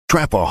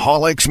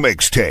Trap-A-Holics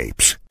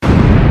mixtapes.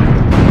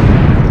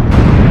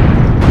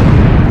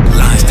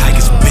 Lions,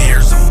 tigers,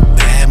 bears, I'm a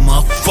bad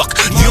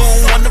motherfucker. You don't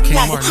wanna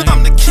rumble.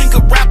 I'm the king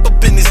of rap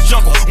up in this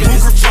jungle.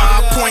 Brookzz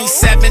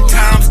 5.7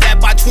 times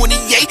that by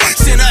 28.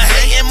 Send a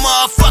hating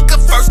motherfucker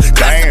first.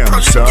 Damn,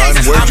 son,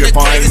 where'd you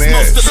find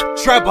this?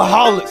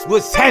 Trap-A-Holics,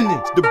 what's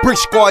happening? The Brick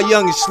Squad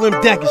young and Slim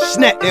Dike and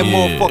snap that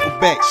motherfucker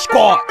back.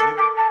 Squad.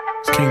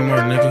 It's King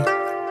Martin, nigga.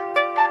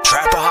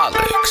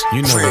 Trap-A-Holics.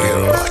 You know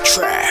real what it is.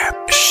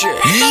 trap shit.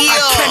 Yeah. I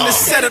came to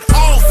set it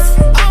off.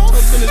 Up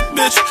in this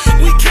bitch.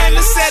 We came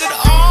to set it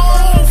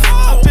off.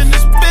 Up in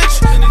this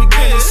bitch. We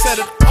came to set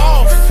it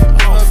off.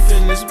 Up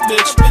in this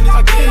bitch.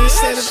 I came to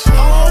set it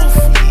off.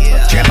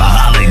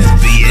 Trap-A-Holics,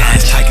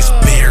 bitch. Tigers,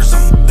 bears,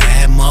 I'm a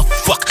bad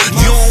motherfucker.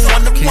 You don't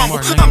wanna rumble.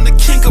 I'm the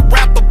king of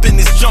rap up in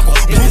this jungle.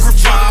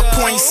 Brookzz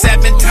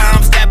 5.7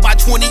 times that by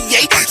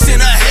 28.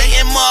 Send a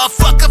hating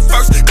motherfucker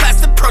first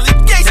class to pearly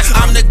gates.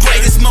 I'm the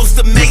greatest, most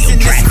amazing.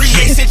 This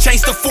creation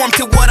changed the form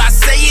to what I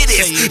say it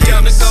is.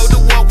 Down to go to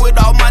war with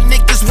all my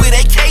niggas with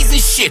AKs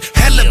and shit.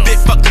 Hella bit,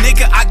 fuck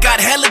nigga, I got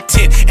hella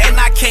 10. And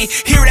I can't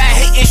hear that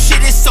hating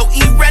shit, it's so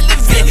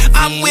irrelevant.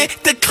 I'm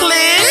with the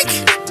clique.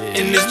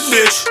 In this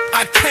bitch,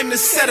 I came to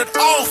set it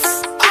off.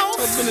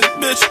 Up in this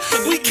bitch,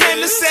 we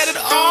came to set it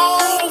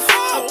off.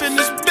 Up in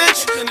this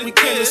bitch, we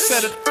came to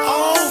set it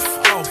off.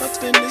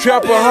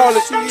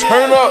 Trap-A-Holics,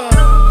 turn up.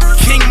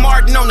 King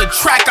Martin on the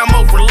track, I'm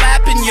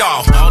overlapping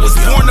y'all. Was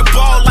born to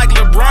ball like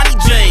LeBron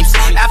James.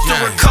 After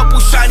a couple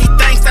shiny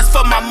things, that's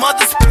for my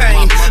mother's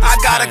pain. I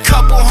got a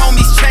couple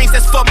homies changed,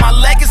 that's for my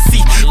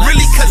legacy.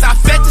 Really, cause I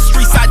fed the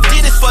streets, I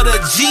did it for the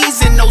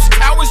G's in those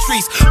tower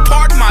streets.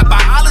 Pardon my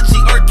biology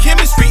or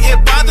chemistry, it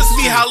bothers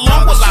me. How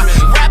long will I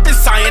rap in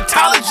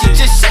Scientology?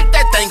 Just shake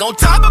that thing on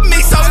top of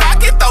me so I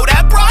can throw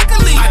that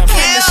broccoli. I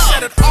came to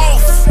set it off.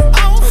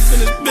 Up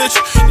in this bitch,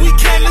 we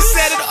came to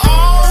set it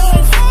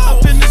off.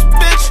 Up in this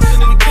bitch,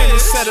 we came to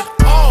set it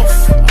off.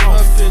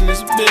 Up in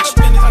this bitch,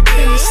 I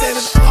came to set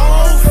it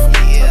off. Up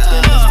in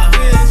this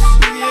bitch,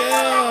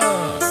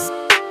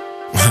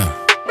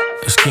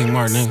 yeah. It's King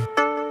Martin, nigga.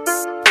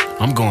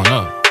 I'm going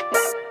up.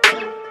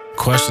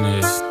 Question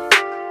is,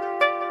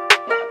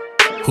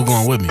 who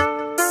going with me?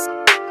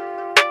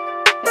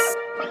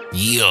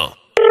 Yeah.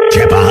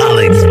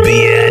 Trap-A-Holics,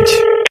 bitch.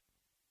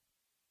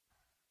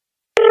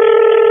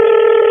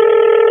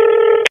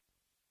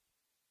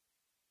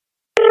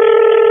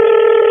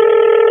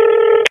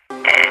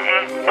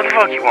 What the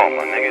fuck you want,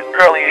 my nigga?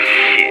 Early as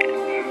shit.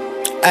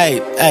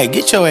 Hey,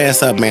 get your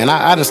ass up, man.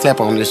 I just slept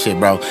on this shit,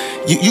 bro.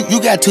 You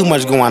got too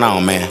much going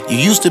on, man. You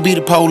used to be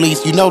the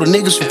police. You know the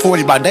niggas from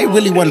 40 Block, they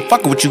really wasn't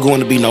fucking with you going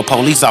to be no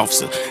police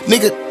officer.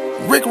 Nigga,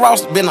 Rick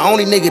Ross been the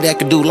only nigga that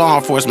could do law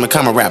enforcement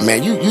come and rap,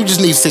 man. You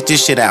just need to sit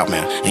this shit out,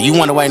 man. And you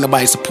wonder why ain't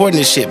nobody supporting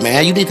this shit,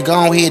 man. You need to go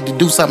on ahead to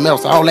do something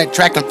else. All that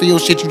track and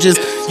field shit,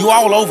 you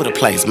all over the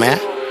place, man.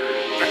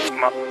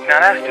 Now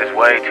that's just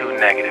way too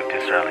negative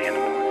this early in the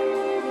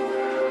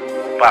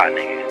morning. Bye,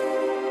 nigga.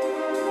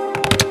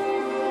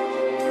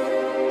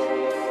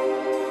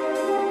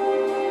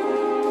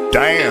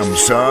 Damn,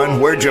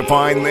 son, where'd you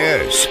find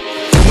this?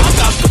 I'm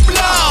about to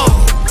blow.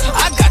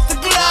 I got the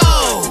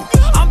glow.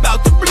 I'm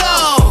about to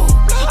blow.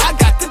 I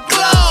got the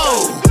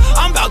glow.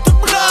 I'm about to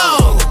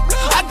blow.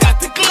 I got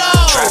the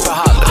glow.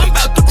 I'm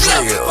about to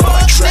blow. Nigga,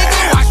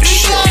 watch me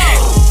go.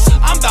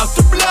 I'm about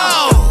to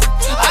blow.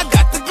 I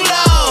got the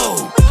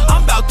glow.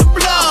 I'm about to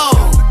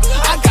blow.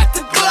 I got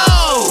the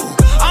glow.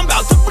 I'm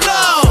about to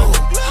blow.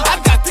 I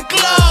got the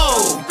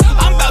glow.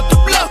 I'm about to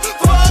blow.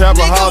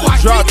 Trap-A-Holics,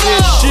 drop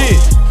this shit.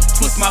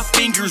 Put my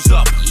fingers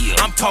up,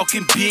 I'm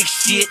talking big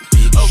shit.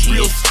 A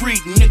real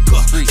street nigga,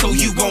 so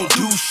you won't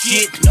do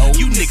shit.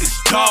 You niggas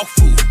dog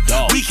food,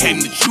 we came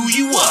to chew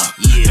you up.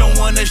 Don't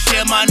wanna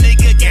share my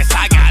nigga, guess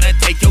I gotta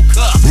take your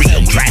cup. We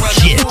run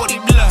the 40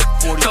 block,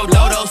 so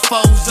throw those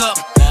foes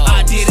up.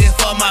 I did it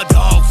for my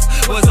dogs,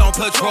 was on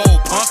patrol,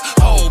 punk.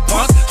 Whole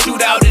punk,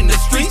 shoot out in the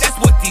streets, that's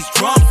what these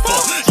drums for.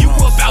 You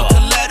about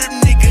to let a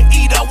nigga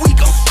eat up, we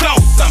gon'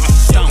 stone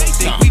something. They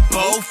think we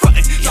both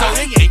frontin', so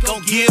they ain't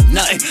gon' give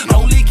nothing.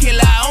 Only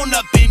killer on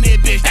up in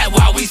it, bitch, that's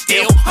why we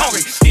still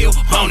hungry, still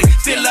bony.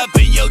 Still up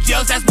in your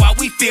jails, that's why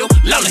we feel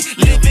lonely.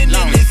 Living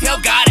in this hell,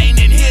 God ain't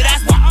in here,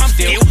 that's why I'm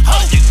still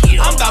holding.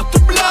 I'm about to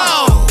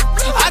blow,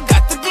 I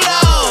got the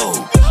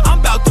glow. I'm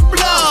about to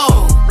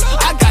blow,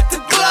 I got the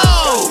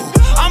glow.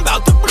 I'm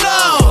about to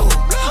blow,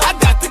 I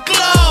got the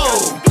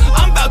glow.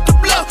 I'm about to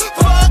blow,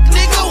 fuck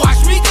nigga,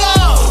 watch me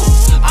go.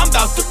 I'm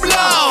about to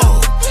blow,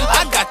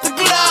 I got the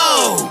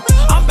glow.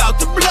 I'm about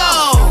to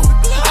blow,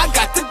 I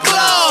got the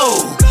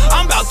glow.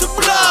 I'm about to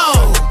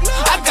blow,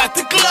 I got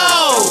the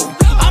glow.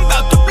 I'm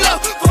about to blow,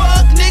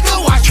 fuck nigga,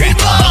 watch me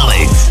go.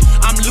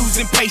 I'm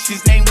losing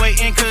patience, ain't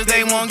waiting cause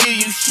they won't give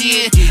you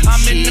shit.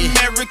 I'm an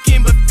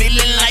American but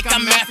feeling like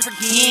I'm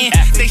African.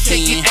 They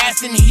shaking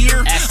ass in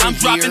here, I'm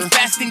dropping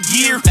fast in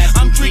gear.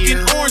 I'm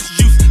drinking orange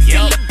juice,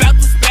 feel about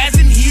to spaz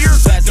in here.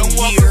 Don't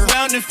walk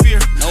around in fear,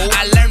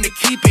 I learned to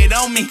keep it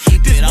on me.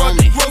 This was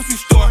the grocery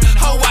store,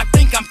 oh I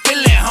think I'm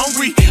feeling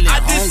hungry. I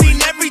just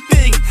seen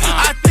everything,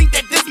 I think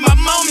that this my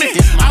moment.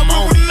 I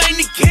will remain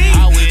the king,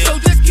 so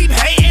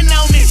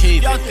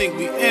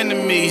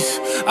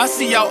I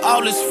see y'all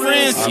all as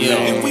friends.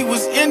 If we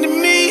was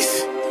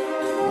enemies,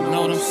 you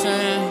know what I'm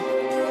saying?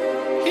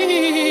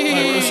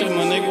 Like real shit,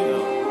 my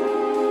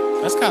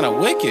nigga. That's kind of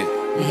wicked.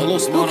 A little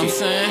spooky. You know what I'm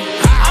saying?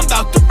 I'm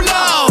about to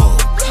blow.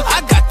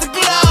 I got the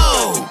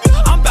glow.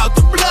 I'm about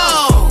to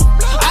blow.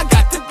 I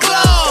got the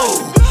glow.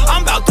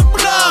 I'm about to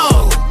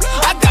blow.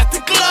 I got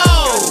the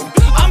glow.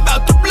 I'm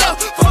about to blow.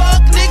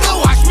 Fuck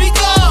nigga, watch me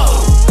go.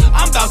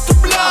 I'm about to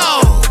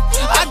blow.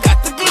 I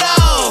got the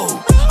glow.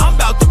 I'm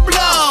about to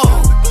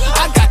blow.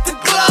 I got the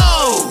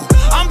glow.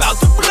 I'm about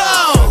to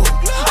blow.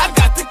 I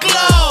got the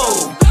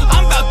glow.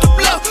 I'm about to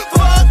blow.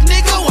 Fuck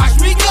nigga, watch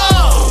me go.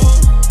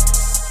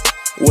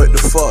 What the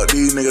fuck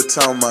these niggas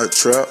talking about,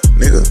 trap?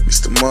 Nigga, it's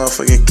the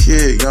motherfucking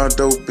kid, young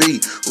dope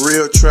beat.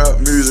 Real trap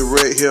music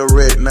right here,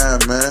 right now,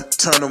 man.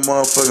 Turn the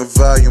motherfucking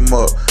volume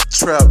up.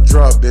 Trap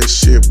drop that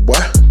shit, boy.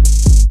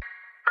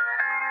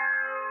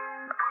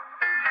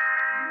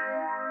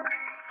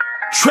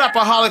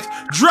 Trap-A-Holics,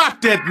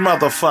 drop that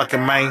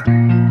motherfucking man.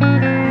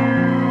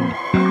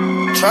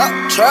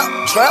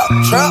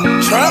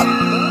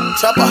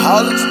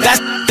 Trap-A-Holics.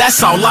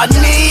 That's all I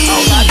need.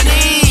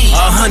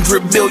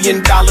 $100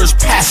 billion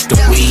past the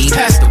weed.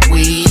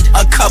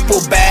 A couple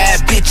bad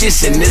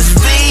bitches in this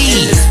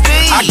V.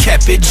 I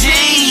kept it G.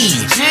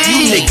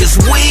 You niggas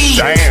weak.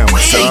 Damn,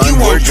 son,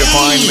 where'd you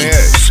find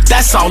this?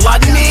 That's all I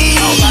need.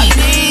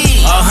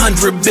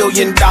 $100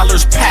 billion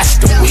past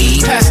the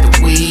weed.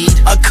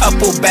 A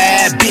couple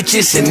bad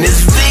bitches in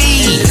this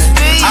V.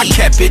 I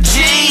kept it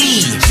G.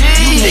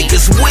 You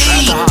niggas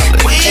weak.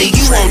 And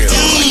you won't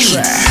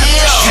eat.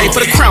 Hey,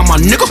 for the crown,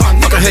 my nigga.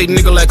 Fuck a hate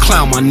nigga like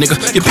clown, my nigga.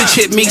 Your bitch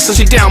hit me, so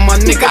she down, my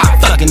nigga. I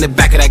fuck in the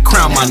back of that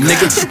crown, my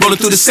nigga.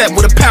 Rolling through the set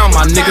with a pound,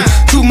 my nigga.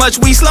 Too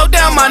much weed, slow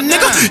down, my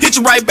nigga. Hit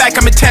you right back,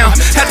 I'm in town.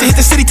 Have to hit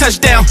the city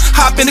touchdown.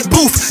 Hop in the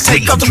booth,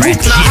 take off the roof,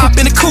 and I hop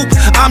in the coupe.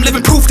 I'm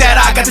living proof that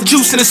I got the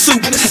juice in the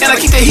soup. And I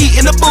keep the heat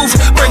in the booth.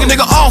 Break a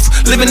nigga off,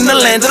 living in the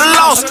land of the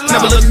lost.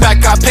 Never look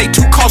back, I paid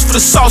 2 costs for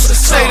the sauce.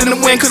 Stayed in the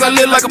wind, cause I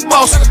live like a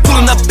boss.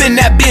 Pulling up in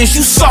that Benz,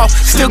 you soft.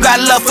 Still got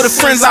love for the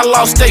friends I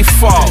lost, they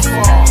fall.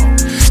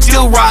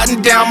 Still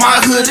riding down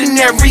my hood in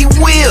every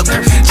whip,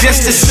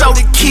 just to show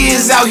the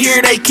kids out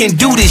here they can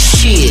do this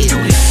shit.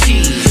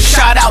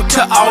 Shout out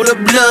to all the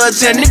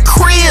Bloods and the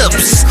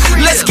Crips.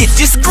 Let's get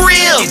this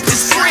grip.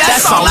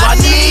 That's all I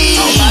need.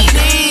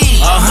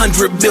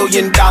 $100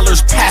 billion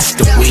past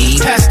the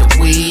weed.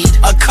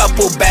 A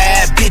couple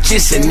bad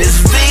bitches in this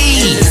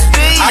V.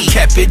 I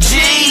kept it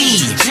G.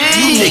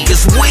 You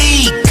niggas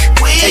weak,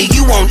 and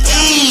you won't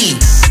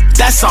eat.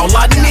 That's all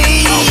I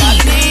need.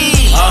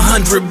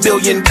 $100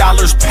 billion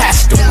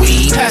past the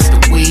weed.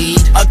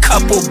 A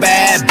couple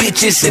bad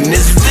bitches in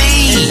this V.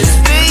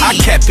 I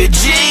kept it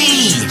G.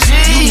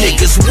 You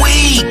niggas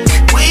weak,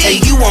 and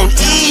you won't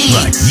eat.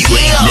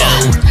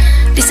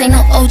 This ain't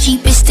no OG,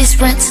 bitch, this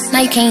runs.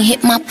 Now you can't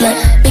hit my blunt.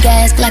 Big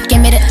ass Glock,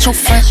 give me that your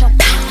front.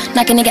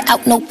 Knock a nigga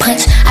out, no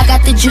punch. I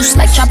got the juice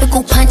like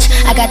tropical punch.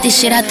 I got this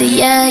shit out the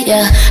I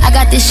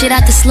got this shit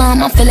out the slum.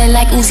 I'm feeling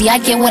like Uzi, I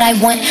get what I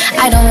want.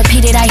 I don't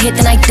repeat it, I hit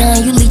then I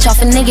done. You leech off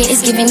a nigga,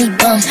 it's giving me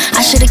bum.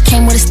 I should've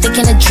came with a stick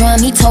and a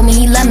drum. He told me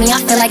he love me, I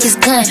feel like it's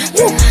gun.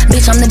 Woo,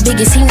 bitch, I'm the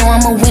biggest, he know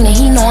I'm a winner.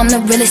 He know I'm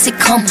the realest it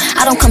come.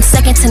 I don't come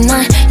second to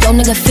none. Yo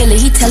nigga feel it,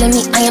 he telling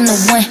me I am the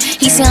one.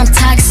 He say I'm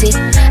toxic,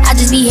 I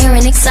just be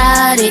hearing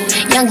excited.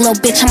 Young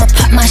little bitch, I'ma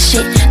pop my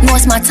shit. Know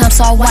it's my time,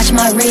 so I watch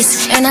my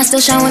wrist. And I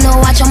still showing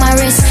no watch on my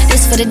wrist.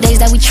 This for the days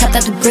that we trapped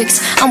out the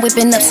bricks. I'm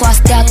whipping up, so I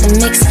stay out the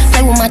mix.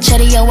 Play with my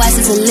cheddar, your ass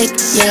is a lick,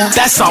 yeah.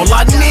 That's all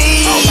I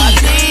need.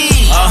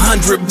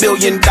 $100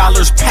 billion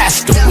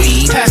past the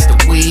weed.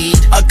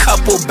 A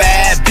couple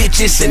bad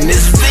bitches in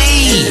this V.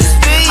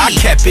 I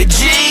kept it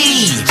G.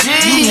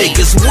 You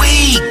niggas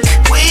weak,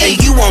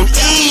 and you won't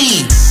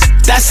eat.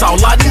 That's all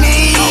I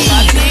need.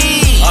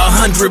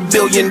 $100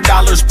 billion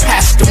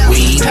past the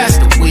weed.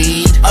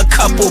 A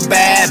couple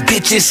bad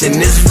bitches in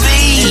this V.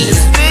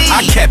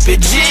 I kept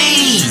it G.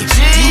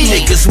 You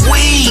niggas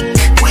weak,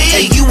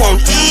 and you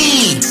won't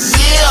eat.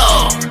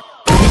 Yeah.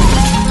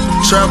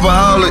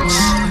 Trap-A-Holics.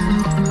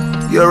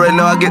 You already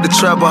know I get the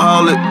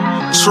Trap-A-Holic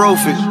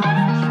trophy.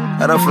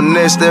 I done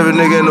finessed every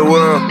nigga in the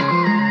world.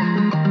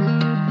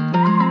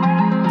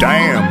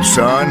 Damn,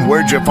 son,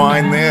 where'd you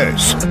find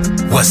this?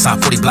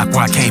 Westside 40 block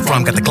where I came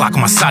from. Got the Glock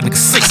on my side, nigga,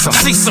 say something.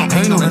 See something.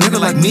 Ain't no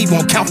nigga like me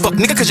won't count fuck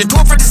nigga, cause you're too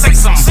afraid to say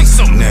something. Say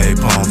something.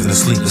 Napalm in a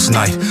sleepless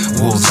night.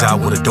 Wolves out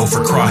with a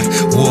dofer cry.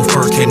 Wolf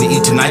fur can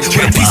eat tonight.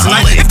 With a piece of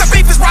night. If the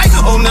beef is right,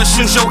 oh,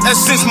 nothing show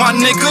essence, my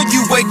nigga.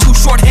 You way too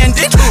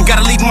short-handed.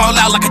 Gotta leave them all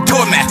out like a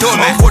doormat.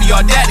 40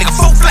 yard dad, nigga,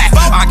 full flat.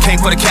 I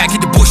came for the cat,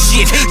 get the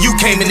bullshit. You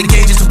came in the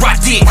game just to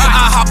rock it.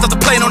 I hopped off the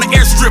plane on the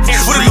airstrip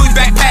with a Louis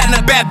backpack and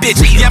a bad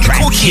bitch. Yeah, I'm a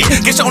cool kid.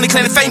 Guess your only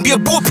claim to fame be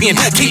a bullpen.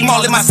 Keep them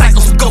all in my sight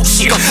on some ghost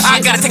shit. I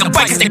gotta take a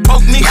bite cause they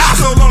poke me.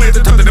 So lonely at the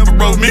time they never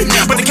wrote me.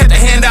 But they kept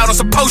a hand out on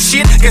some post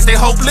shit. Guess they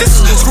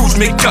hopeless. Scrooge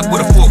McDuck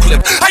with a full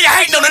clip. How you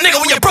hating on a nigga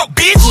when you're broke,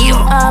 bitch? You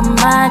are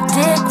my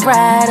dick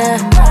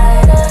rider,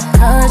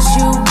 cause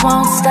you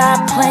won't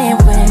stop playing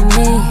with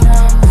me.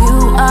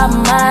 You are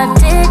my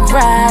dick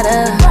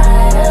rider,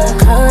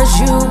 cause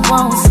you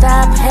won't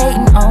stop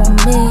hating on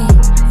me.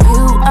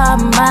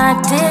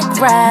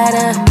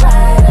 rider.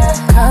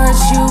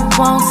 Cause you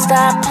won't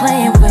stop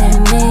playing with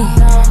me.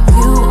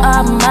 You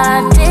are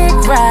my dick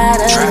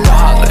rider.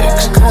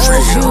 Trap-A-Holics,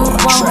 cause you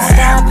won't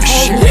stop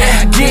hating.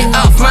 Get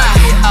off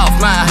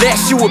my,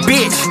 less you a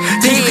bitch,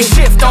 then you can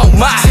shift on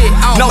my.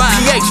 No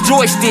PH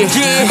joystick,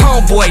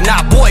 homeboy,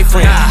 not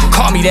boyfriend.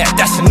 Call me that,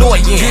 that's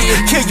annoying.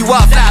 Kill you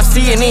off live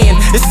CNN.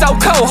 It's so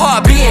cold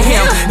hard being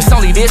him. It's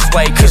only this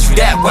way, cause you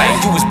that way.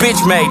 You was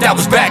bitch made, that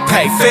was back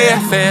pay.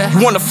 Fair?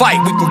 You wanna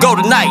fight, we can go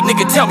tonight.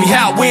 Nigga, tell me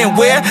how, when,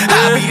 where.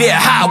 I'll be there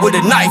high with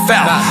a knife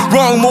out.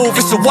 Wrong move,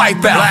 it's a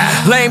wipeout.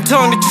 Lame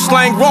tongue that you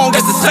slang wrong,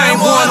 that's the same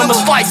one. I'ma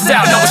slice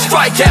out, no a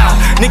strikeout.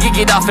 Nigga,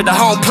 get off at the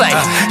home plate.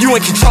 You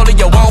in control of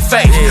your own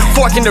fate.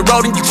 Fork in the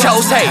road and you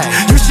chose hate.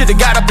 You should've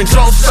got up and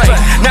drove straight.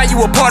 Now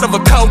you a part of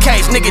a cold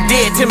case. Nigga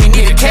dead to me,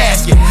 need a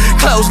casket.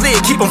 Close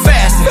lid, keep them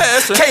fasting.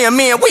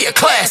 KMN, we a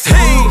classic.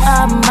 You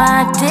are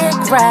my dick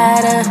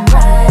rider.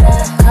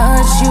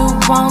 Cause you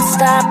won't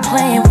stop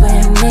playing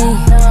with me.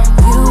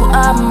 You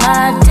are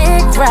my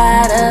dick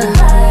rider.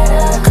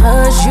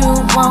 Cause you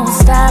won't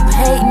stop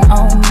hating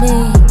on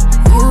me.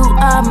 You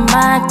are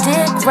my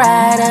dick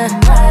rider.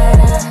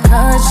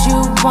 Cause you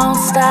won't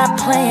stop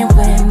playing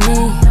with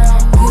me.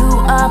 You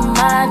are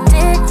my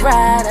dick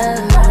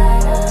rider.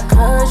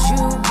 Cause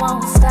you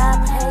won't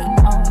stop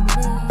hating on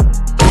me.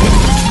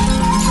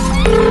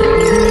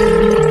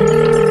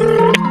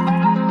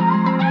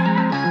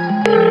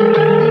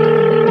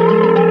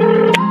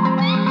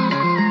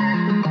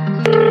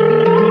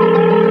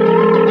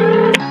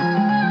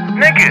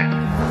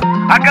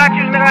 I got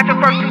you, nigga. I got your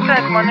first 2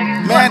 texts, my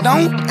nigga. Man,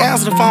 don't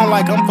answer the phone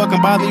like I'm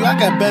fucking bothering you. I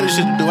got better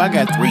shit to do. I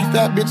got 3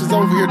 fat bitches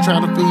over here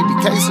trying to feed me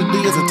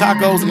quesadillas and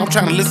tacos, and I'm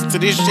trying to listen to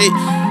this shit.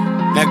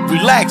 Now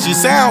relax, you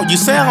sound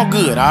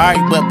good, alright?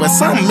 But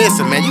something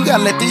missing, man. You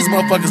gotta let these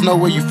motherfuckers know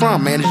where you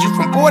from, man. Is you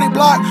from 40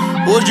 Block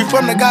or is you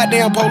from the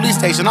goddamn police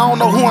station? I don't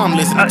know who I'm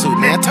listening to,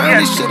 man. Turn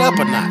this shit up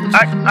a notch.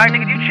 Alright,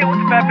 nigga, you chill with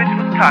the fat bitches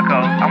with the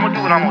tacos. I'm gonna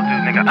do what I'm gonna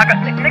do, nigga.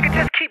 Nigga,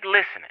 just keep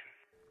listening.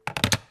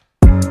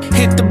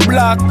 Hit the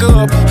block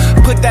up,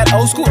 put that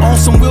old school on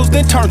some wheels,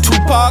 then turn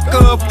Tupac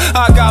up.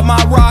 I got my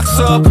rocks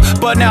up,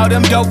 but now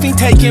them dope fiend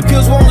taking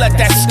pills won't let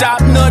that stop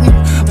nothing.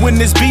 When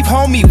this beef,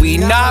 homie, we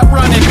not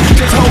running.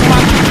 Just hold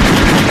my.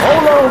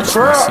 Hold on,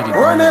 Trap.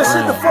 Run that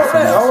shit the fuck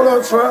back. Hold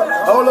on, Trap.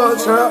 Hold on,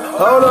 Trap.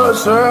 Hold on,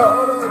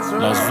 Trap.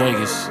 Las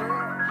Vegas,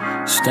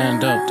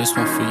 stand up. This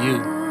one for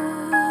you.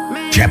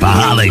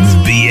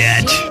 Trap-A-Holics,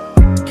 bitch.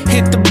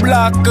 Hit the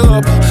block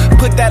up,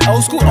 put that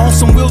old school on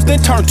some wheels, then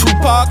turn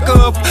Tupac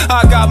up.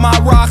 I got my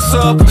rocks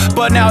up,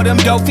 but now them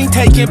dope fiend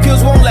taking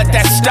pills won't let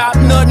that stop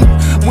nothing.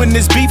 When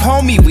this beef,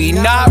 homie, we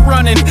not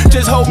running.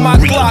 Just hold my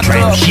Glock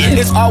up.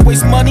 It's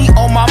always money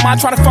on my mind,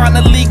 trying to find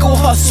a legal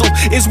hustle.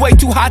 It's way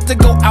too hot to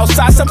go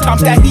outside.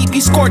 Sometimes that heat be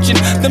scorching.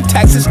 Them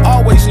taxes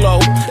always low.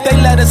 They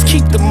let us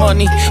keep the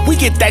money. We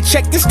get that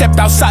check, then step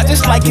outside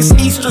just like it's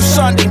Easter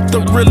Sunday.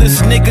 The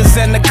realest niggas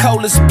and the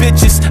coldest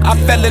bitches. I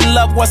fell in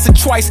love once or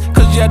twice,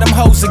 cause yeah, them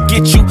hoes will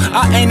get you.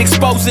 I ain't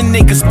exposing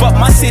niggas, but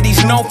my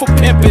city's known for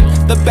pimping.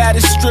 The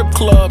baddest strip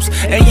clubs,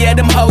 and yeah,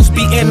 them hoes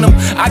be in them.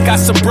 I got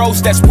some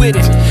bros that's with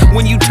it.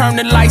 When you turn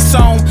the lights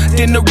on,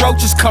 then the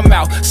roaches come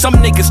out. Some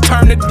niggas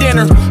turn to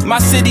dinner. My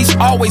city's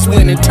always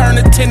winning. Turn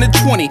a 10 to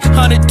 20,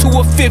 100 to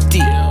a 50.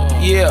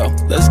 Yeah,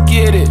 let's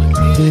get it.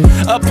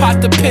 A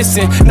pot to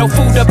pissin', no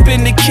food up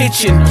in the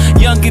kitchen.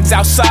 Youngins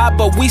outside,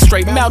 but we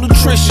straight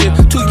malnutrition.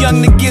 Too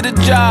young to get a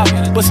job,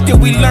 but still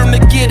we learn to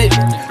get it.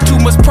 Too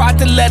much pride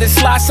to let it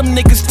slide, some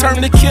niggas turn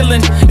to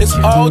killing. It's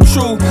all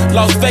true,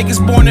 Las Vegas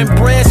born and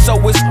bred, so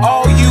it's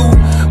all you.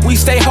 We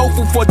stay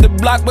hopeful for the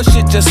block, but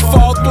shit just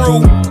fall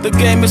through. The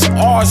game is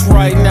ours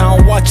right now,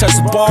 watch us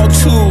ball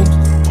too.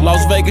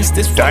 Las Vegas,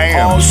 this for all you.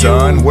 Damn,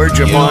 son, where'd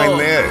you find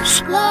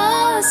this?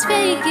 Las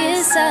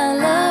Vegas, I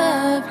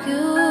love you.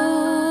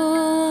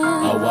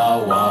 Oh,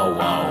 wow, wow,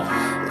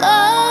 wow.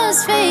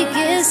 Las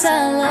Vegas,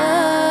 I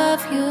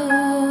love you.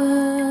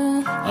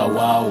 Oh,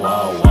 wow,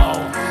 wow, wow.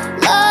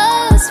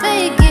 Las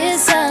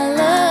Vegas, I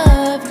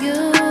love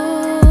you.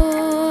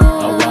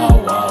 Oh,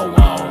 wow, wow,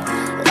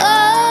 wow.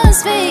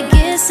 Las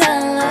Vegas, I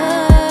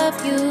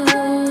love you.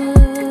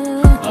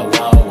 Oh,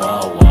 wow,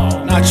 wow,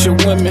 wow. Not your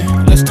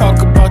women, let's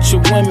talk about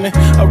your women.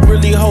 I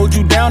really hold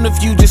you down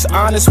if you just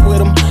honest with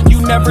them.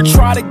 You never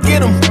try to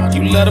get them,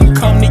 you let them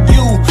come to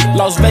you.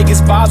 Las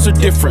Vegas vibes are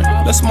different.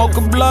 Let's smoke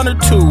a blunt or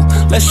two,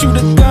 let's shoot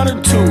a gun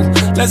or two.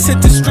 Let's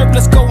hit the strip,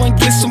 let's go and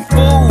get some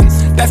food.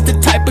 That's the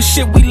type of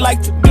shit we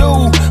like to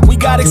do. We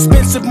got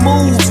expensive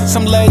moves,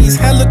 some ladies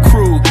hella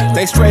crude.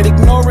 They straight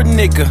ignore a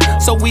nigga,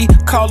 so we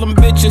call them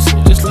bitches.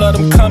 Just let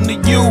them come to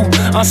you.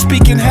 I'm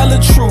speaking hella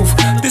truth.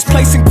 This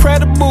place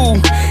incredible,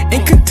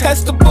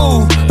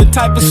 incontestable. The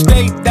type of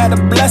state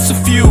that'll bless a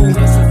few,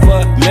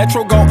 but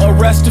Metro gon'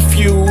 arrest a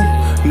few.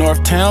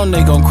 Northtown,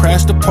 they gon'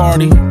 crash the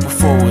party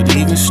before it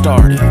even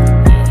started.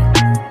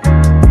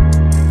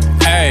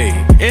 Hey,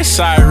 it's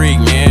Cyric,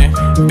 man.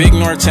 Big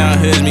Northtown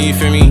hoods, me, you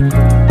feel me?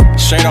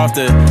 Straight off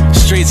the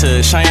streets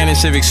of Cheyenne and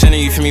Civic Center,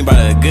 you feel me?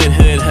 By the good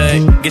hood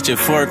hut. Get your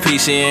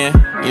 4-piece in,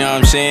 you know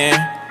what I'm saying?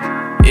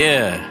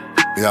 Yeah.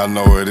 Y'all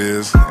know what it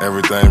is.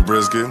 Everything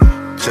brisket.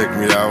 check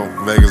me out,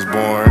 Vegas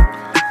born.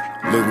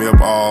 Look me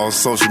up all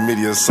social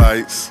media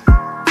sites.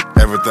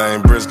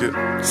 Everything brisket.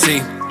 See,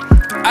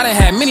 I done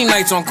had many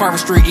nights on Carver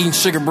Street eating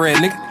sugar bread,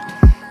 nigga.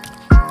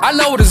 I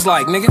know what it's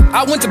like, nigga.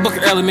 I went to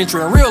Booker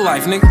Elementary in real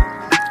life, nigga.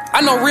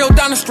 I know real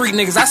down the street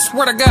niggas, I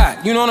swear to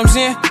God. You know what I'm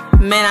saying?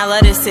 Man, I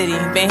love this city.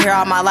 Been here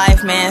all my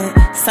life, man.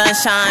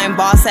 Sunshine,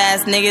 boss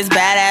ass niggas,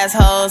 badass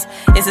hoes.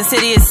 It's a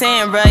city of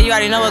sin, bro. You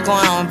already know what's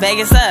going on.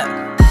 Vegas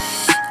up.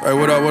 Hey,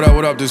 what up, what up,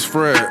 what up? This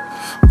Fred.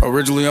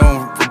 Originally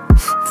on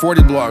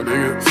 40 block,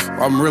 nigga.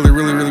 I'm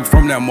really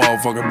from that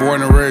motherfucker.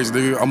 Born and raised,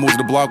 nigga. I moved to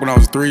the block when I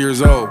was 3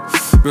 years old.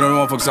 Been on the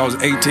motherfucker since I was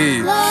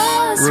 18.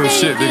 Real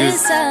shit,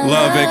 nigga.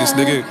 Love Vegas,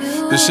 nigga.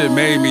 This shit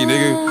made me,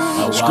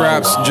 nigga.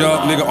 Scraps,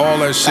 jump, nigga, all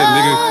that shit,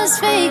 nigga. Las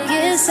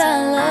Vegas,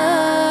 I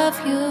love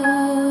you.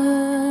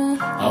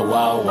 Oh,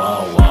 wow,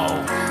 wow,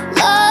 wow.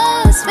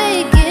 Las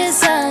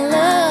Vegas, I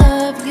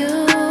love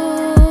you.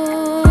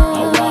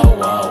 Oh, wow,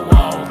 wow,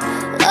 wow.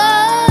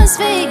 Las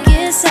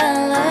Vegas, I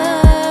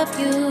love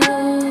you.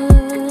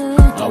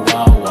 Oh,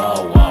 wow, wow,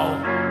 wow.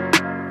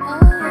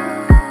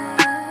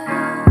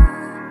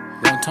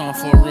 One time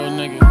for a real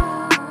nigga.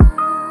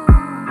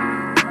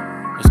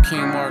 It's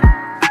King Martin.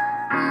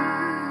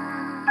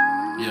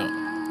 Yeah.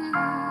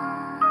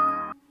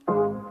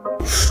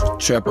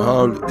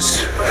 Trap-A-Holics.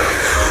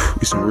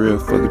 We some real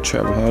fucking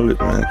Trap-A-Holic,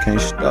 man.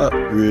 Can't stop.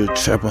 Real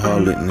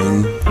Trap-A-Holic,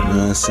 nigga. You know what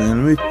I'm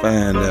saying? Let me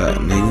find out,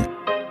 nigga.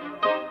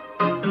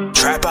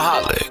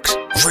 Trap-A-Holics.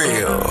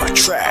 Real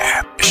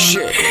trap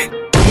shit.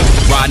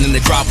 Riding in the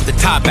drop with the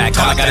top back.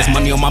 All I got is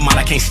money on my mind,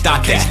 I can't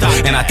stop that.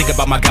 And I think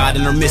about my God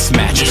and her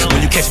mismatch.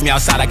 When you catch me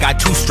outside, I got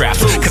 2 straps.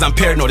 Cause I'm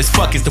paranoid as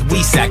fuck, is the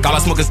weed sack. All I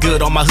smoke is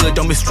good on my hood,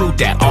 don't misroot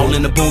that. All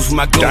in the booms with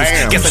my goons.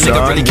 Guess a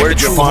nigga really kept the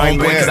true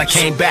homeboy, cause I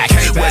came back.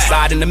 West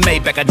side in the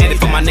Maybach, I did it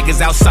for my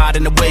niggas outside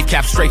in the wave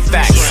cap, straight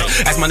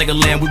facts. As my nigga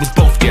land, we was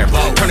both there.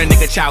 Turn a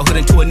nigga childhood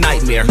into a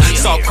nightmare.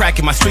 Saw crack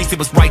in my streets, it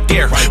was right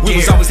there. We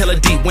was always hella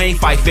deep, we ain't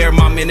fight fair.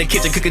 Mama in the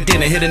kitchen, cook a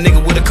dinner, hit a nigga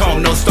with a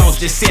comb, no stones,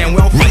 just saying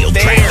we don't fight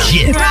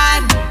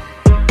there.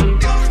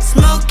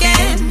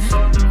 Smoking,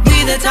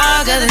 we the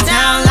talk of the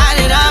town, light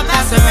it up,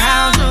 pass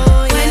around.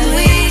 When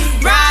we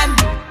ride,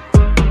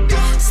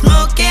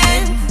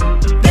 smoking,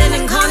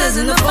 bending corners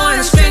in the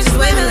foreign, strangers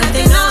waving like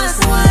they know us.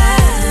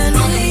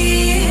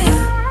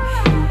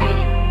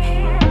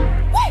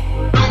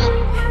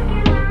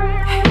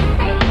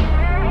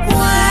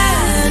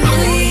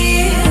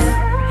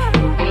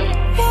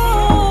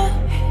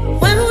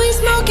 When we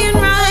smoking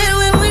right,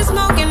 when we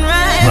smoking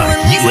right, when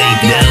we you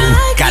ain't know.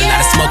 Got a lot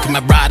of smoke in my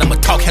ride, I'ma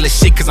talk hella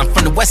shit cause I'm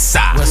from the west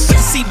side. Put the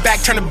seat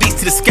back, turn the beats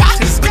to the sky.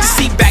 Put the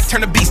seat back,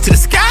 turn the beats to the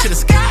sky.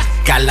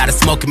 Got a lot of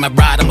smoke in my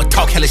ride, I'ma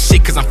talk hella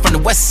shit cause I'm from the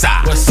west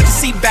side. Put the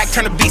seat back,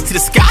 turn the beats to the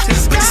sky.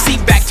 Put the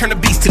seat back, turn the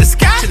beats to the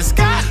sky.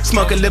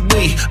 Smoke a little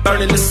weed,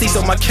 burning the seats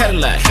on my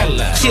Cadillac.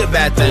 She a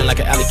bad thing like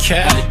an alley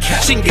cat.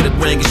 She can get a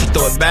ring and she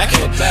throw it back.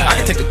 I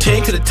can take the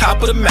ting to the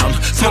top of the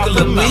mountain. Smoke a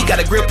little weed, got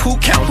a grip, who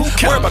count?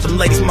 Worry about them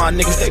ladies, my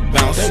niggas, they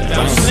bounce.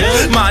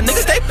 My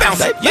niggas, they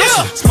bounce.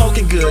 Yeah,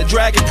 smoking good,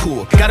 dragging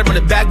pool. Gotta run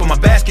it back, but my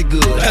basket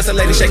good. That's a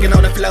lady shaking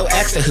on the floor,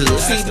 ask the hood.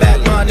 Seat back,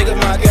 my nigga,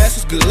 my gas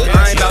is good.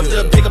 I ain't about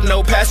to pick up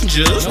no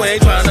passengers. We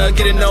ain't tryna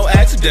get in no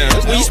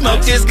accidents. When you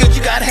smoke this good,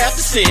 you gotta have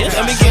the sense.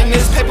 Let me getting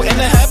this paper and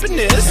the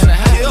happiness.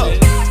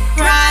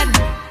 ride,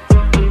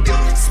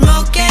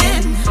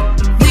 smoking,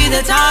 we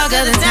the talk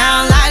of the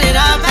town, light it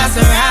up, pass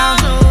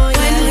around.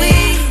 When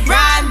we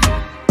ride,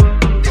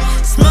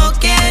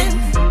 smoking,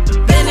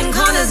 bending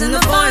corners in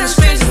the foreign,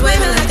 strangers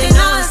waving like they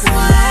know us.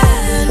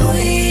 When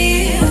we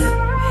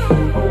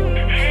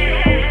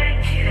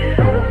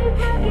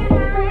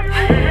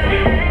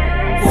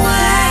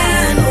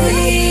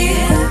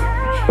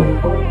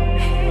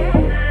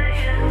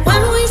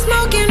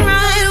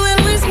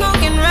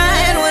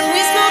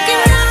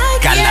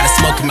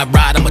my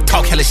ride, I'ma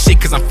talk hella shit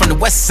cause I'm from the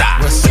west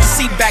side. Put the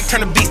seat back, turn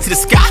the beats to the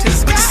sky.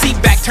 Put the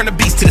seat back, turn the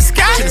beats to the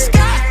sky.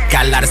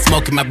 Got a lot of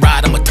smoke in my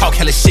ride, I'ma talk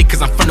hella shit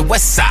cause I'm from the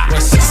west side. Put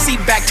the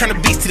seat back, turn the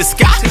beats to the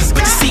sky. Put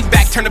the seat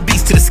back, turn the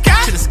beats to the sky.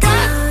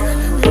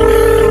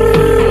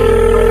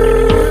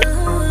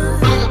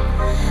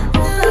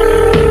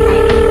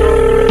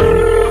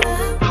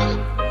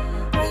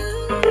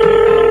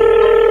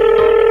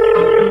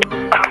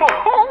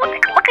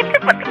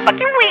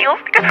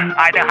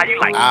 I know how you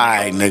like it.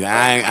 Alright, nigga,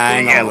 I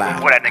ain't gonna lie.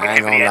 I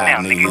ain't gonna lie,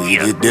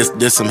 nigga.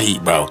 This some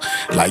heat, bro.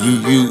 Like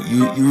you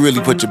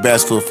really put your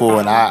best foot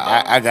forward.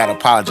 I gotta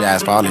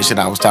apologize for all this shit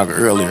I was talking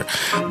earlier.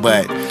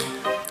 But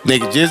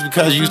nigga, just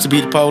because you used to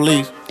be the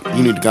police,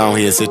 you need to go on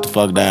here and sit the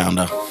fuck down,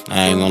 though.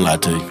 I ain't gonna lie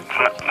to you.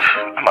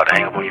 I'm about to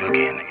hang up on you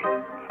again,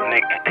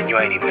 nigga. And you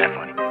ain't even that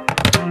funny.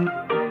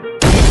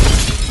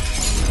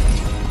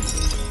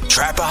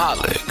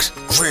 Trap-A-Holics,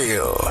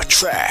 real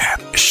trap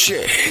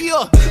shit.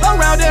 Yeah.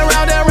 Around and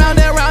round and round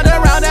and round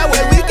and round that way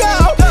we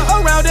go.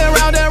 Around and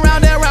round and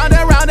round and round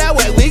and round that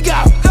way we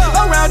go.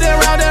 Around and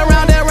round and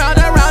round and round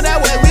and round that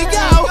way we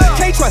go.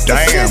 Can't trust the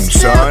Damn, system.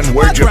 son,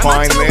 where'd you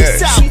find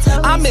this?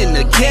 I'm in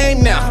the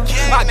game now.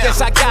 I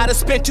guess I gotta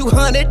spend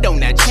 200 on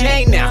that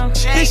chain now.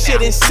 This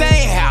shit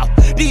insane how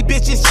these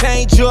bitches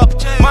change up.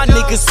 My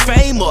niggas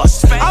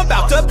famous. I'm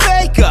about to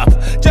bake up.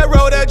 J-J.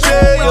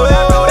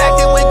 Back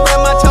then when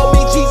grandma told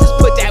me Jesus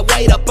put that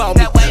weight up on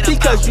me.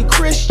 Because you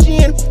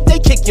Christian, they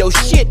kick your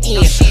shit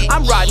in.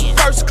 I'm riding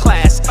first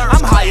class.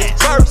 I'm high as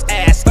bird's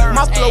ass.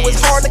 My flow is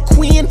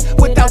Harlequin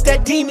without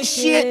that demon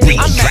shit. I'm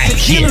at the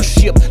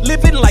dealership,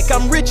 living like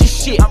I'm rich as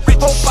shit.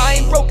 Hope I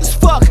ain't broke as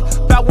fuck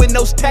about when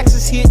those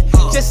taxes hit.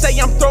 Just say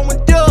I'm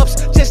throwing dubs,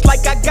 just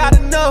like I got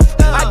enough.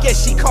 I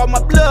guess she called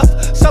my bluff,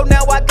 so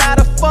now I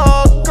gotta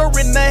fuck her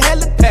in the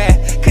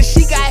helipad, cause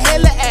she got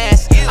hella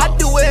ass. I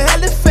do it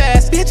hella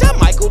fast, bitch, I'm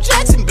Michael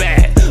Jackson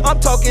bad. I'm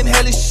talking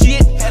hella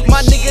shit,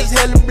 my niggas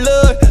hella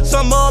blood,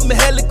 some of them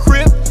hella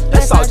crip.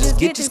 Let's all just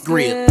get this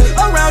grip.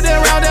 Around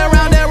and round and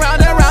round and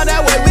round and round,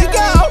 that way we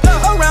go.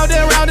 Around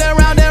and round and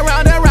round and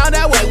round and round,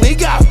 that way we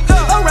go.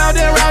 Around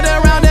and round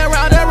and round and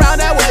round and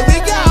round, that way we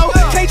go.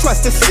 Can't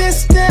trust the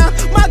system,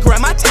 my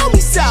grandma told me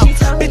so.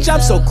 Bitch,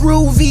 I'm so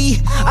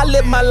groovy. I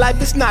live my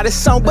life, it's not a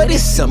song, but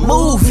it's a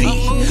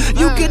movie.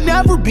 You can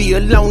never be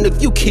alone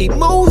if you keep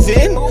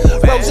moving.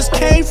 Roses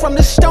came from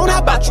the stone, how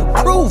about you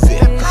prove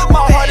it?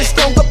 My heart is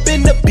strung up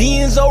in the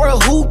beans or a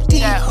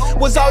hoopty.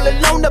 Was all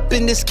alone up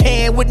in this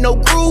can with no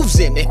grooves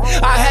in it.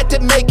 I had to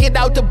make it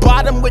out the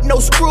bottom with no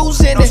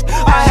screws in it.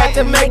 I had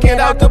to make it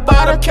out the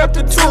bottom, kept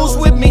the tools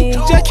with me.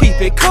 Just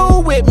keep it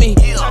cool with me.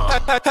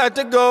 I had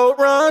to go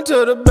run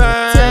to the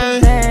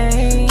bank.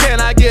 Can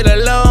I get a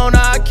loan?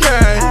 I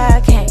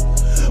can't.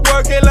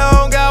 Working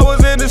long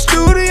hours in the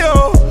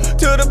studio.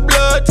 To the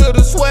blood, to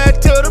the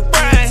sweat, to the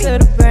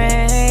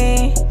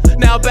brain.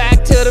 Now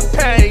back to the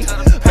pain.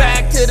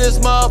 Back to this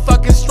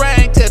motherfucking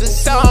strain. To the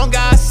song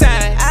I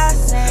sang.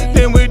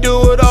 Then we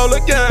do it all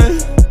again.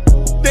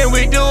 Then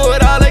we do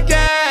it all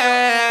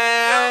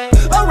again.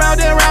 Around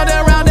and round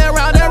and round and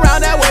round and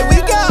round, that way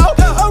we go.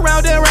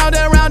 Around and round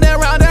and round and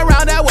round and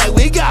round, that way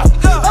we go.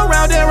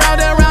 Around and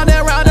round and round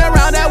and round and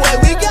round, that way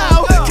we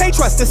go. Can't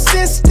trust the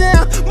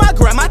system, my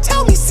grandma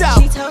told me so.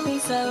 She told me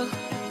so.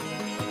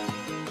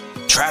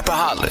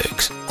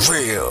 Trap-A-Holics,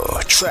 real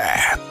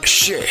trap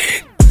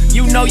shit.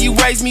 You know you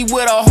raised me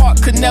with a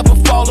heart, could never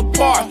fall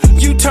apart.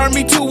 You turned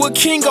me to a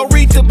king, go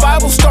read the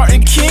Bible,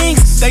 starting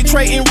Kings. They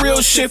trading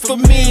real shit for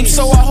memes,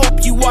 so I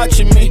hope you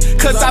watching me.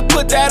 Cause I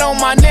put that on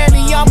my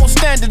nanny, I'm gon'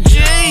 stand a G.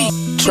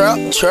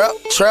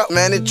 Trap,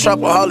 man, it's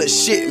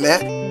Trap-A-Holics shit,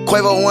 man.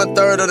 Quavo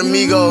 1/3 of the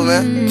Migos,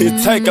 man.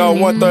 It take out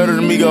 1/3 of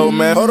the Migos,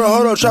 man. Hold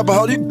on,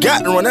 Trap-A-Holics, you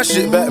got to run that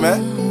shit back,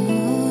 man.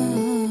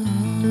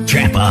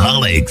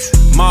 Trap-A-Holics.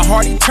 My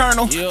heart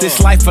eternal, this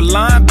life a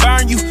line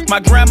burn you. My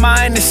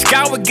grandma in the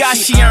sky with God,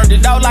 she earned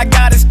it. All I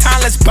got is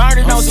time, let's burn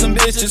it on some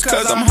bitches,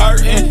 cause I'm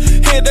hurting.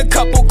 Hit a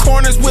couple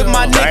corners with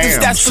my niggas,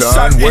 that's for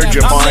certain.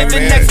 I'm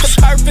living next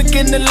to perfect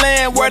in the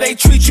land where they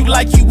treat you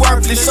like you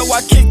worthless. So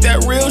I kick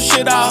that real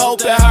shit, I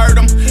hope it hurt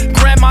them.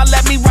 Grandma,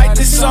 let me write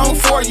this song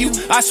for you.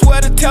 I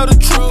swear to tell the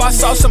truth, I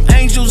saw some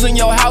angels in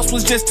your house,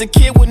 was just a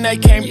kid when they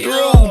came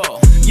through.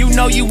 You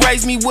know you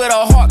raised me with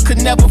a heart,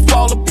 could never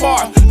fall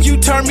apart. You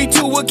turned me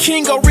to a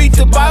king, go read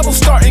the Bible,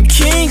 starting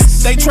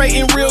Kings. They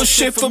trading real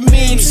shit for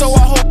memes, so I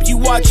hope you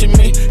watching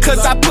me.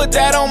 Cause I put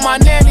that on my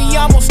nanny,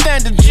 I'm gon'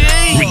 stand a G.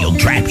 Real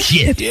trap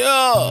shit.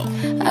 Yeah.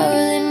 I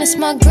really miss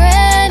my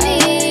granny.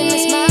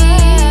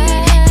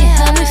 You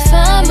helped me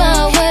find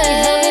my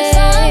way.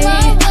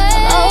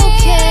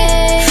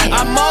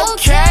 I'm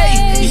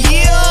okay,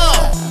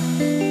 yeah.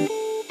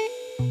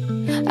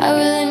 I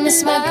really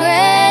miss my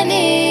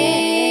granny.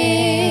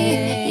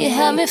 You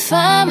helped me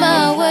find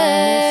my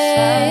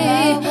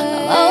way.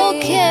 I'm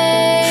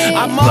okay.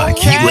 I'm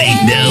okay.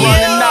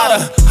 Running out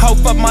of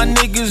hope up my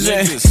niggas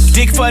and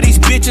dick for these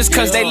bitches,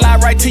 cause they lie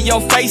right to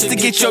your face to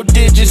get your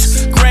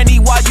digits. Granny,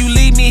 why you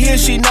leave me here?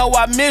 She know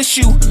I miss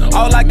you.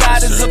 All I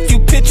got is a few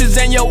pictures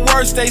and your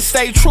words, they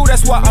stay true.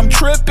 That's why I'm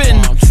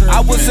tripping.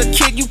 I was a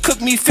kid, you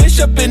cooked me fish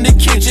up in the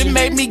kitchen.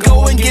 Made me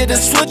go and get a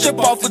switch up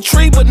off a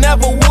tree, but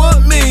never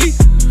would me.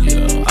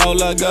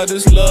 All I got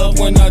is love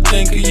when I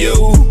think of you.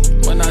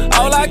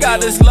 All I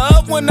got is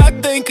love when I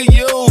think of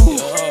you.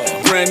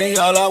 Granny,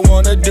 all I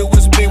wanna do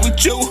is be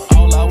with you.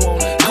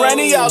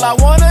 Granny, all I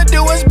wanna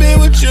do is be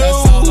with you.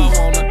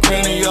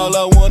 Granny, all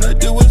I wanna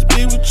do is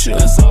be with you.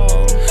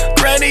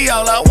 Granny,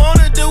 all I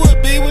wanna do is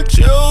be with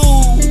you.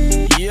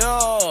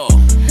 Yo.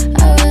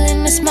 I really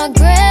miss my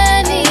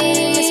granny.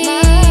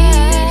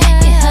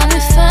 You helped me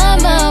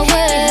find my way.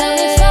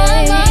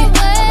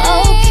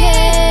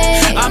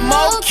 I'm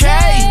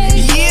okay,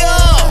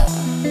 yeah.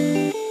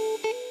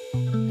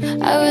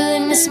 I really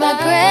miss my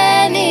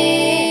granny.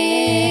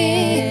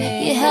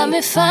 You helped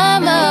me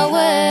find my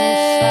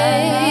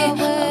way.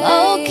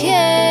 I'm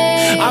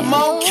okay. I'm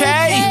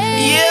okay,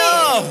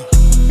 yeah.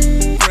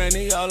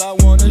 Granny, all I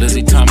wanna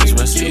Lizzie Thomas,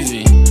 rest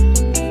easy.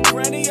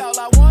 Granny, all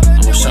I wanna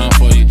I'm gonna shine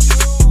for you.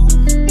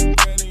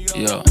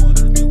 Yeah.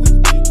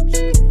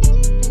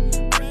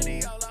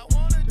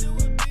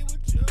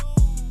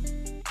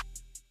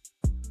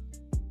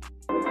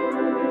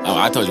 Oh,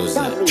 I told you it was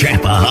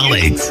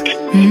Trap-A-Holics.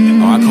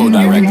 Oh, I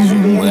co-directed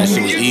you. Well, that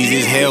shit was easy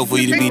as hell for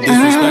you to be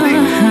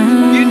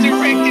disrespectful.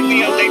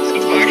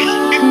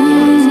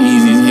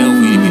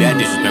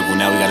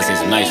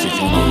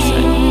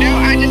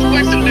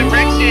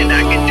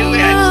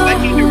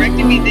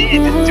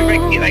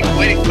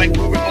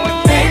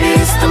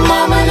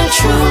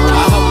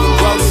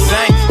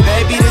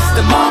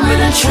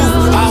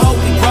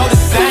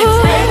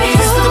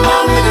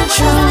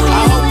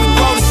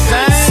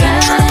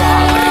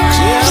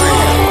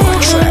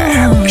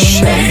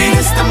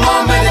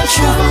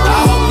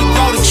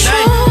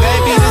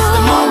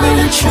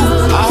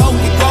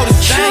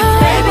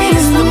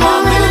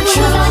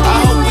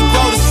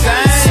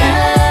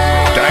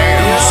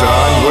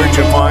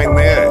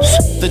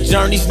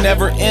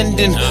 never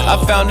ending. I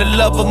found the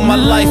love of my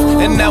life,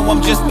 and now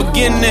I'm just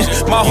beginning.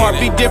 My heart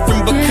be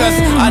different because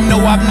I know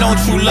I've known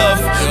true love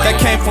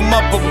that came from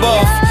up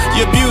above.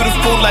 You're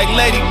beautiful like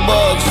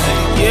ladybugs.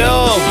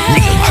 Yo, I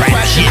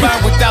crash and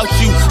burn without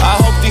you. I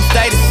hope things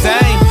stay the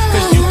same,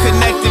 cause you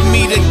connected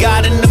me to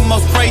God in the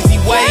most crazy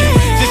way.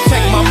 Just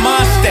check my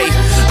mind state.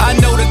 I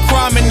know the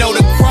crime and know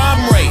the crime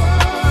rate.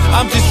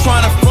 I'm just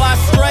trying to fly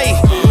straight.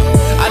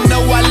 I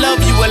know I love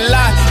you a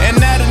lot, and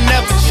that'll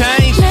never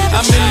change.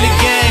 I'm in the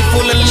game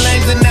full of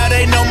lanes, and now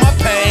they know my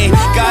pain.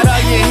 Got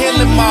all your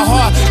healing my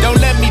heart, don't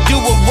let me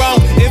do it wrong.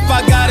 If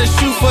I gotta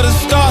shoot for the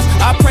stars,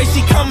 I pray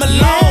she come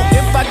along.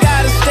 If I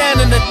gotta stand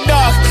in the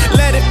dark,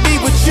 let it be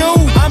with you.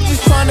 I'm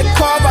just trying to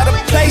carve out a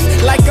place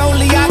like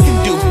only I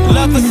can do.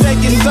 Love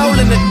forsake your soul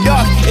in the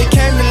dark, it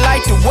came to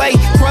light the way.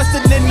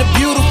 Trusting in the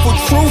beautiful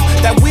truth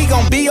that we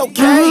gon' be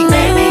okay.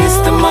 Baby, it's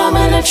the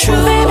moment of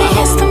truth. Baby,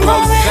 it's the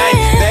moment.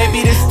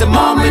 Baby, this the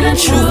moment of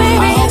truth.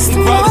 I hope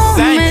we grow the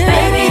same.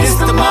 Baby, this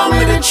the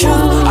moment of truth.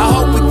 I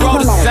hope we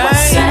grow the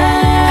same.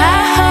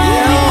 I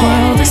hope we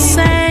grow the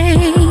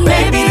same.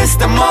 Baby, this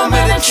the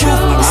moment of truth.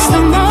 I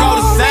hope we grow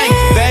the same.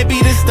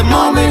 Baby, this the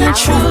moment of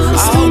truth.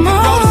 I hope we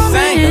grow the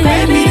same.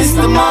 Baby, this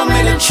the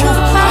moment of truth.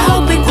 I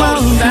hope we grow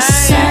the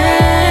same.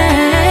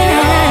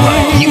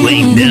 You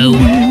ain't know.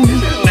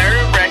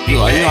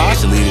 Yo, I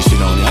should leave this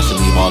shit on there. I should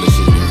leave all this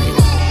shit in there.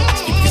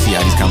 So people can see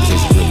how these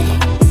conversations really go.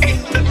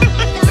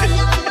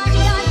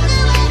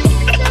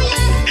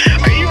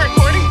 Are you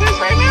recording this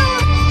right now?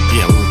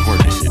 Yeah, we're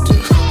recording this shit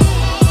too.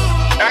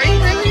 Are you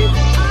really?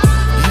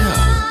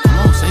 Yeah. Come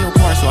on, say your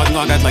part so I know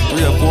I got like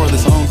 3 or 4 other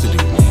songs to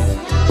do.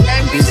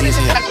 And we should have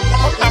just had a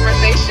normal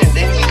conversation.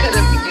 Then you could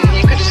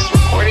have just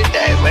recorded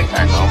that like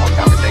our normal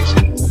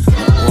conversation.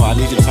 Well, I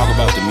need you to talk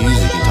about the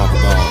music and talk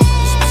about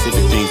the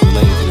specific things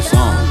related to the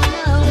song.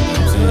 You know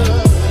what I'm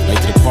saying?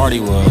 Late to the Party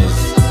it was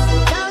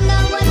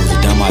a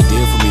dumb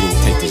idea for me to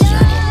take this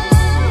journey.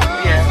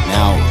 Yeah.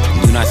 Now,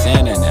 you're not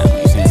saying that now.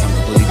 You're saying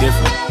something completely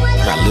different.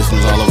 I got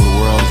listeners all over the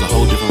world. It's a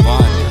whole different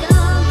vibe now.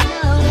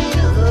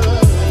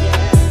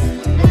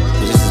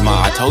 But this is my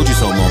I told you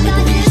so moment,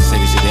 but we need to say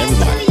this shit to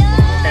everybody.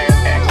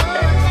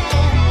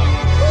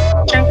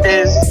 Truth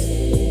is,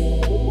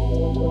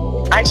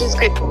 I just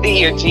could see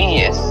your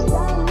genius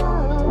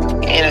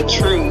and a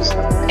truth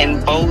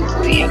and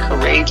boldly and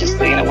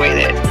courageously in a way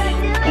that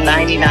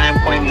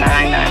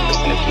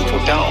 99.99% of people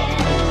don't.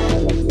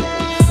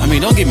 I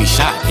mean, don't get me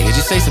shot, nigga.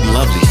 Just say some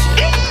lovely shit.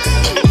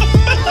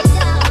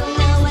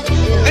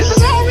 This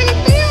is how I really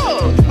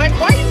feel. Like,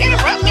 why you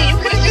interrupt me? You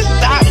could have just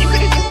stopped. You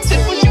could have just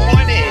took what you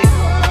wanted.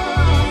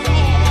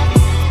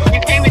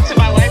 You came into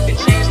my life and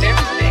changed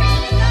everything.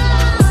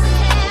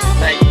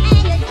 Like,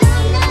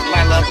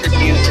 my love for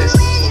you just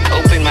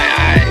opened my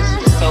eyes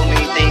to so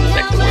many things.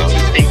 Like, the world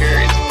is bigger,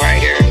 it's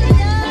brighter,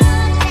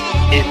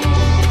 it's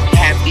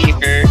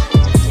happier,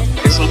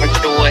 there's more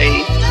joy.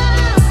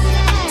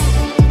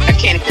 I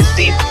can't even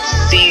see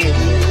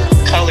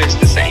colors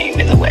the same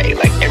in a way.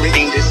 Like,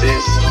 everything just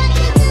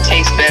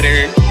tastes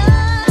better,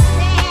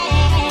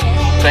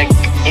 like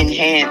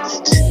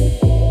enhanced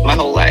my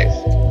whole life.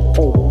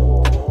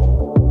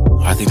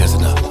 I think that's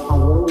enough.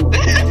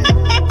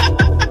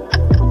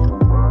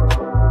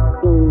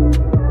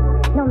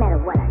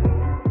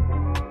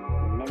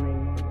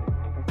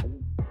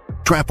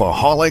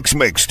 Trap-A-Holics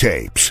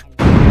mixtapes.